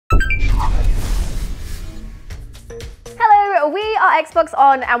Hello, we are Xbox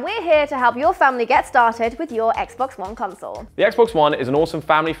On, and we're here to help your family get started with your Xbox One console. The Xbox One is an awesome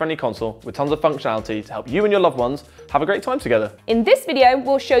family-friendly console with tons of functionality to help you and your loved ones have a great time together. In this video,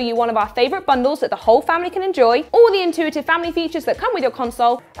 we'll show you one of our favourite bundles that the whole family can enjoy, all the intuitive family features that come with your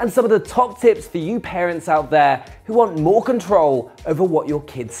console, and some of the top tips for you parents out there who want more control over what your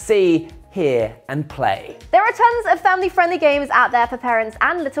kids see, hear and play. There are tons of family-friendly games out there for parents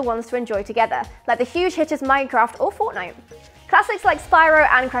and little ones to enjoy together, like the huge hitters Minecraft or Fortnite. Classics like Spyro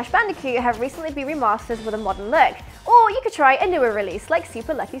and Crash Bandicoot have recently been remastered with a modern look, or you could try a newer release like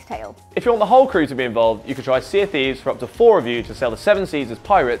Super Lucky's Tale. If you want the whole crew to be involved, you could try Sea of Thieves for up to 4 of you to sail the 7 seas as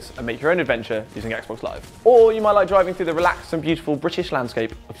pirates and make your own adventure using Xbox Live. Or you might like driving through the relaxed and beautiful British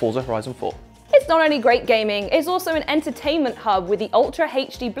landscape of Forza Horizon 4. It's not only great gaming, it's also an entertainment hub with the Ultra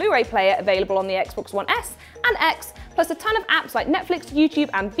HD Blu-ray player available on the Xbox One S and X, plus a ton of apps like Netflix, YouTube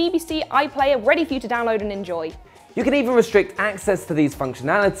and BBC iPlayer ready for you to download and enjoy. You can even restrict access to these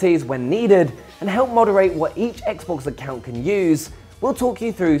functionalities when needed and help moderate what each Xbox account can use. We'll talk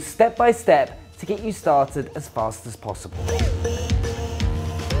you through step by step to get you started as fast as possible.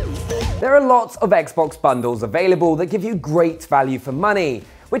 There are lots of Xbox bundles available that give you great value for money,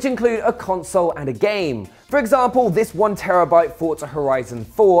 which include a console and a game. For example, this 1TB Forza Horizon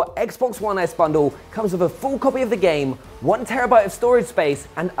 4 Xbox One S bundle comes with a full copy of the game, 1TB of storage space,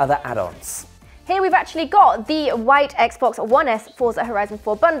 and other add-ons. Here we've actually got the white Xbox One S Forza Horizon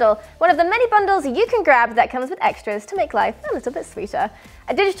 4 bundle, one of the many bundles you can grab that comes with extras to make life a little bit sweeter.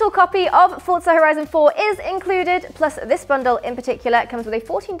 A digital copy of Forza Horizon 4 is included, plus this bundle in particular comes with a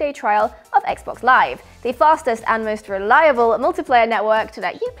 14-day trial of Xbox Live, the fastest and most reliable multiplayer network to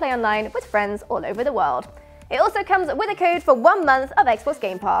let you play online with friends all over the world. It also comes with a code for 1 month of Xbox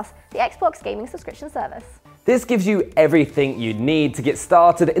Game Pass, the Xbox gaming subscription service. This gives you everything you need to get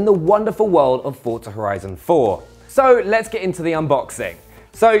started in the wonderful world of Forza Horizon 4. So let's get into the unboxing.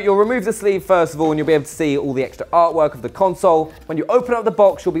 So you'll remove the sleeve first of all and you'll be able to see all the extra artwork of the console. When you open up the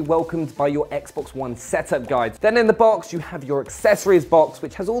box, you'll be welcomed by your Xbox One setup guide. Then in the box, you have your accessories box,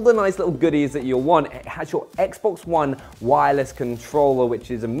 which has all the nice little goodies that you'll want. It has your Xbox One wireless controller, which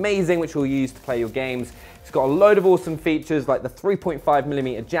is amazing, which you'll use to play your games. It's got a load of awesome features like the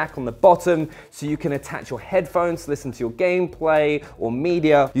 3.5mm jack on the bottom, so you can attach your headphones to listen to your gameplay or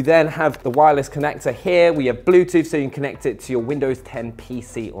media. You then have the wireless connector here. We have Bluetooth, so you can connect it to your Windows 10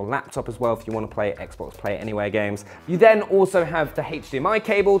 PC or laptop as well if you want to play Xbox Play Anywhere games. You then also have the HDMI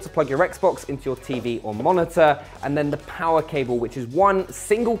cable to plug your Xbox into your TV or monitor, and then the power cable, which is one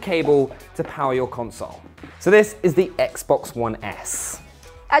single cable to power your console. So this is the Xbox One S.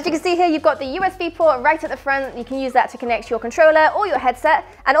 As you can see here, you've got the USB port right at the front. You can use that to connect your controller or your headset.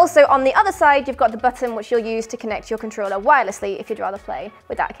 And also on the other side, you've got the button which you'll use to connect your controller wirelessly if you'd rather play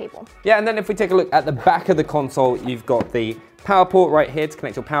with that cable. Yeah, and then if we take a look at the back of the console, you've got the power port right here to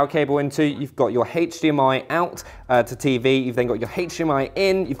connect your power cable into. You've got your HDMI out to TV. You've then got your HDMI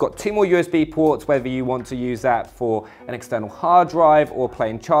in. You've got 2 more USB ports, whether you want to use that for an external hard drive or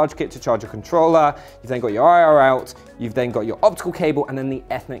plain charge kit to charge your controller. You've then got your IR out. You've then got your optical cable and then the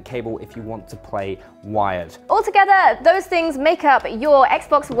Ethernet cable if you want to play wired. Altogether, those things make up your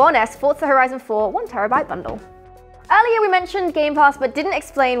Xbox One S Forza Horizon 4 1TB bundle. Earlier we mentioned Game Pass but didn't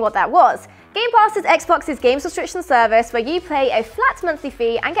explain what that was. Game Pass is Xbox's game subscription service where you pay a flat monthly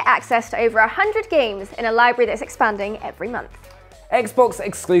fee and get access to over 100 games in a library that's expanding every month. Xbox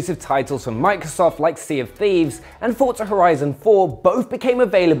exclusive titles from Microsoft like Sea of Thieves and Forza Horizon 4 both became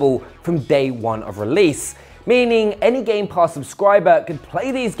available from day 1 of release, meaning any Game Pass subscriber could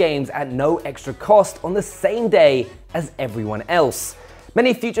play these games at no extra cost on the same day as everyone else.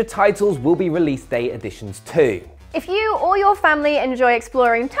 Many future titles will be release day editions too. If you or your family enjoy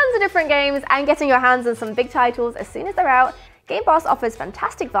exploring tons of different games and getting your hands on some big titles as soon as they're out, Game Pass offers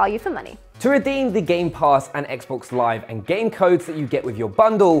fantastic value for money. To redeem the Game Pass and Xbox Live and game codes that you get with your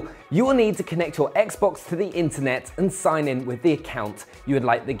bundle, you will need to connect your Xbox to the internet and sign in with the account you would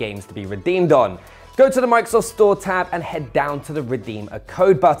like the games to be redeemed on. Go to the Microsoft Store tab and head down to the Redeem a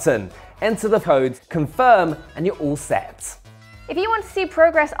Code button. Enter the codes, confirm, and you're all set. If you want to see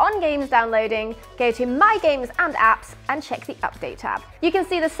progress on games downloading, go to My Games and Apps and check the Update tab. You can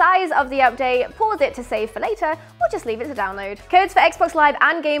see the size of the update, pause it to save for later, or just leave it to download. Codes for Xbox Live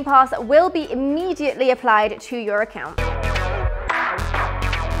and Game Pass will be immediately applied to your account.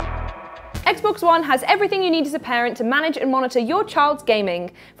 Xbox One has everything you need as a parent to manage and monitor your child's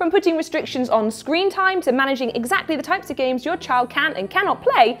gaming. From putting restrictions on screen time to managing exactly the types of games your child can and cannot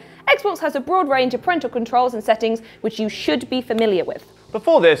play, Xbox has a broad range of parental controls and settings which you should be familiar with.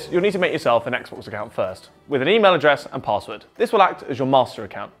 Before this, you'll need to make yourself an Xbox account first, with an email address and password. This will act as your master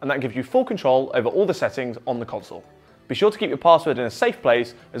account, and that gives you full control over all the settings on the console. Be sure to keep your password in a safe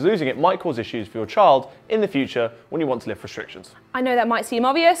place, as losing it might cause issues for your child in the future when you want to lift restrictions. I know that might seem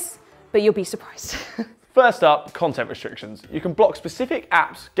obvious, but you'll be surprised. First up, content restrictions. You can block specific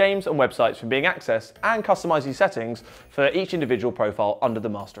apps, games and websites from being accessed and customise these settings for each individual profile under the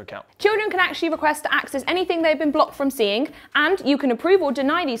master account. Children can actually request to access anything they've been blocked from seeing, and you can approve or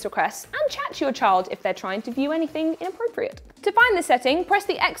deny these requests and chat to your child if they're trying to view anything inappropriate. To find this setting, press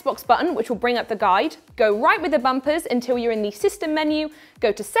the Xbox button, which will bring up the guide, go right with the bumpers until you're in the System menu,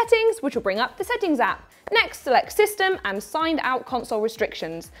 go to Settings, which will bring up the Settings app. Next, select System and Signed Out Console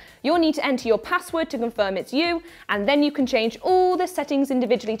Restrictions. You'll need to enter your password to confirm it's you, and then you can change all the settings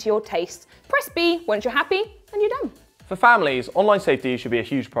individually to your taste. Press B once you're happy, and you're done. For families, online safety should be a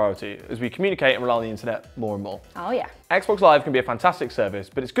huge priority as we communicate and rely on the internet more and more. Oh yeah. Xbox Live can be a fantastic service,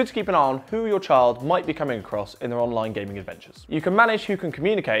 but it's good to keep an eye on who your child might be coming across in their online gaming adventures. You can manage who can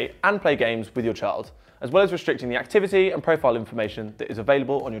communicate and play games with your child, as well as restricting the activity and profile information that is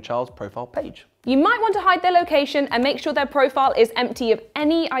available on your child's profile page. You might want to hide their location and make sure their profile is empty of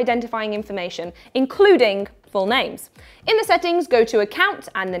any identifying information, including full names. In the settings, go to Account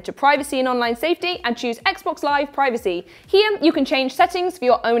and then to Privacy and Online Safety and choose Xbox Live Privacy. Here, you can change settings for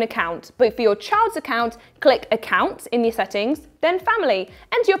your own account, but for your child's account, click Account in the settings, then Family.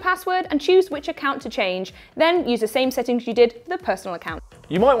 Enter your password and choose which account to change. Then use the same settings you did for the personal account.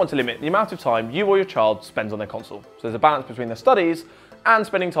 You might want to limit the amount of time you or your child spends on their console, so there's a balance between their studies and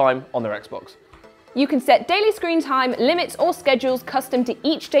spending time on their Xbox. You can set daily screen time limits or schedules custom to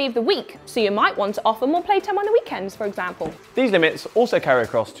each day of the week, so you might want to offer more playtime on the weekends, for example. These limits also carry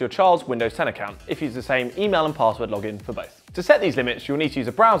across to your child's Windows 10 account if you use the same email and password login for both. To set these limits, you'll need to use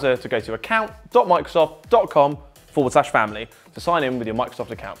a browser to go to account.microsoft.com/family to sign in with your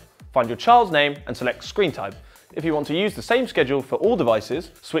Microsoft account. Find your child's name and select screen time. If you want to use the same schedule for all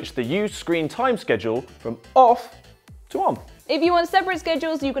devices, switch the use screen time schedule from off to on. If you want separate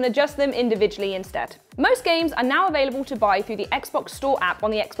schedules, you can adjust them individually instead. Most games are now available to buy through the Xbox Store app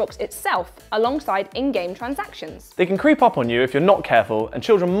on the Xbox itself, alongside in-game transactions. They can creep up on you if you're not careful, and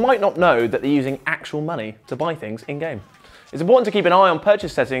children might not know that they're using actual money to buy things in-game. It's important to keep an eye on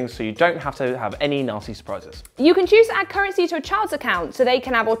purchase settings so you don't have to have any nasty surprises. You can choose to add currency to a child's account so they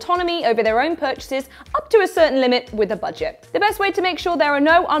can have autonomy over their own purchases up to a certain limit with a budget. The best way to make sure there are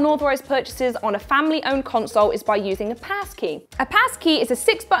no unauthorized purchases on a family-owned console is by using a passkey. A passkey is a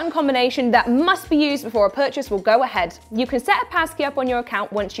 6-button combination that must be used before a purchase will go ahead. You can set a passkey up on your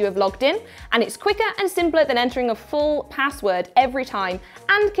account once you have logged in, and it's quicker and simpler than entering a full password every time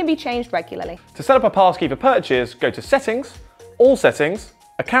and can be changed regularly. To set up a passkey for purchase, go to Settings, All Settings,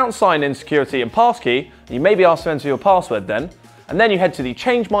 Account Sign-In Security and Passkey, and you may be asked to enter your password then, and then you head to the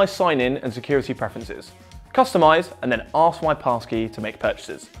Change My Sign-In and Security Preferences. Customize and then ask my passkey to make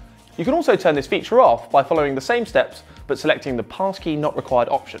purchases. You can also turn this feature off by following the same steps but selecting the passkey not required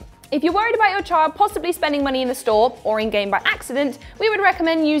option. If you're worried about your child possibly spending money in the store or in-game by accident, we would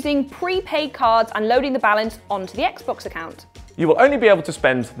recommend using prepaid cards and loading the balance onto the Xbox account. You will only be able to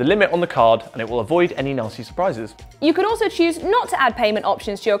spend the limit on the card and it will avoid any nasty surprises. You can also choose not to add payment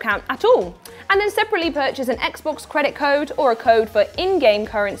options to your account at all, and then separately purchase an Xbox credit code or a code for in-game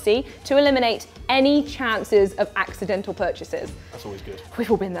currency to eliminate any chances of accidental purchases. That's always good.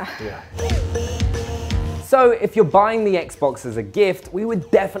 We've all been there. Yeah. So if you're buying the Xbox as a gift, we would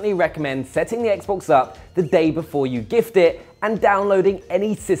definitely recommend setting the Xbox up the day before you gift it and downloading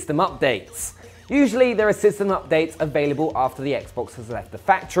any system updates. Usually there are system updates available after the Xbox has left the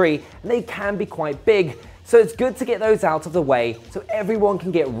factory, and they can be quite big, so it's good to get those out of the way so everyone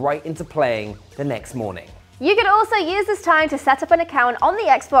can get right into playing the next morning. You could also use this time to set up an account on the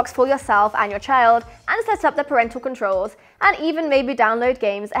Xbox for yourself and your child and set up the parental controls and even maybe download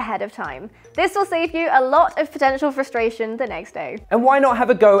games ahead of time. This will save you a lot of potential frustration the next day. And why not have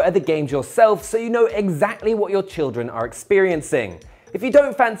a go at the games yourself so you know exactly what your children are experiencing? If you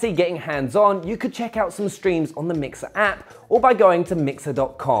don't fancy getting hands-on, you could check out some streams on the Mixer app or by going to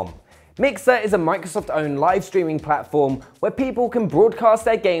mixer.com. Mixer is a Microsoft-owned live streaming platform where people can broadcast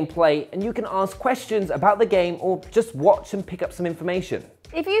their gameplay and you can ask questions about the game or just watch and pick up some information.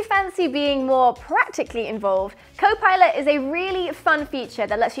 If you fancy being more practically involved, Copilot is a really fun feature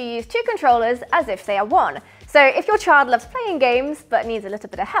that lets you use 2 controllers as if they are one. So if your child loves playing games but needs a little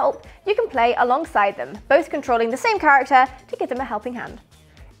bit of help, you can play alongside them, both controlling the same character to give them a helping hand.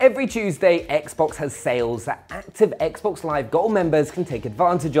 Every Tuesday, Xbox has sales that active Xbox Live Gold members can take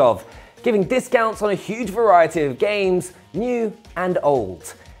advantage of, giving discounts on a huge variety of games, new and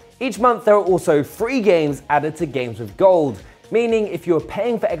old. Each month there are also free games added to Games with Gold. meaning if you're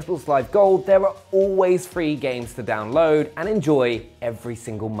paying for Xbox Live Gold, there are always free games to download and enjoy every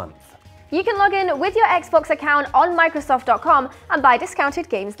single month. You can log in with your Xbox account on Microsoft.com and buy discounted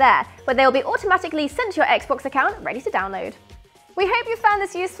games there, where they will be automatically sent to your Xbox account ready to download. We hope you found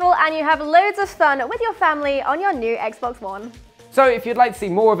this useful and you have loads of fun with your family on your new Xbox One. So if you'd like to see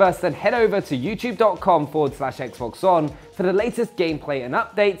more of us, then head over to youtube.com/XboxOn for the latest gameplay and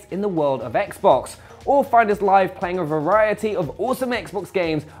updates in the world of Xbox. Or find us live playing a variety of awesome Xbox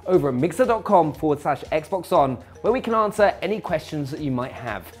games over at mixer.com/XboxOn, where we can answer any questions that you might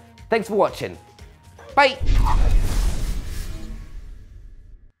have. Thanks for watching. Bye!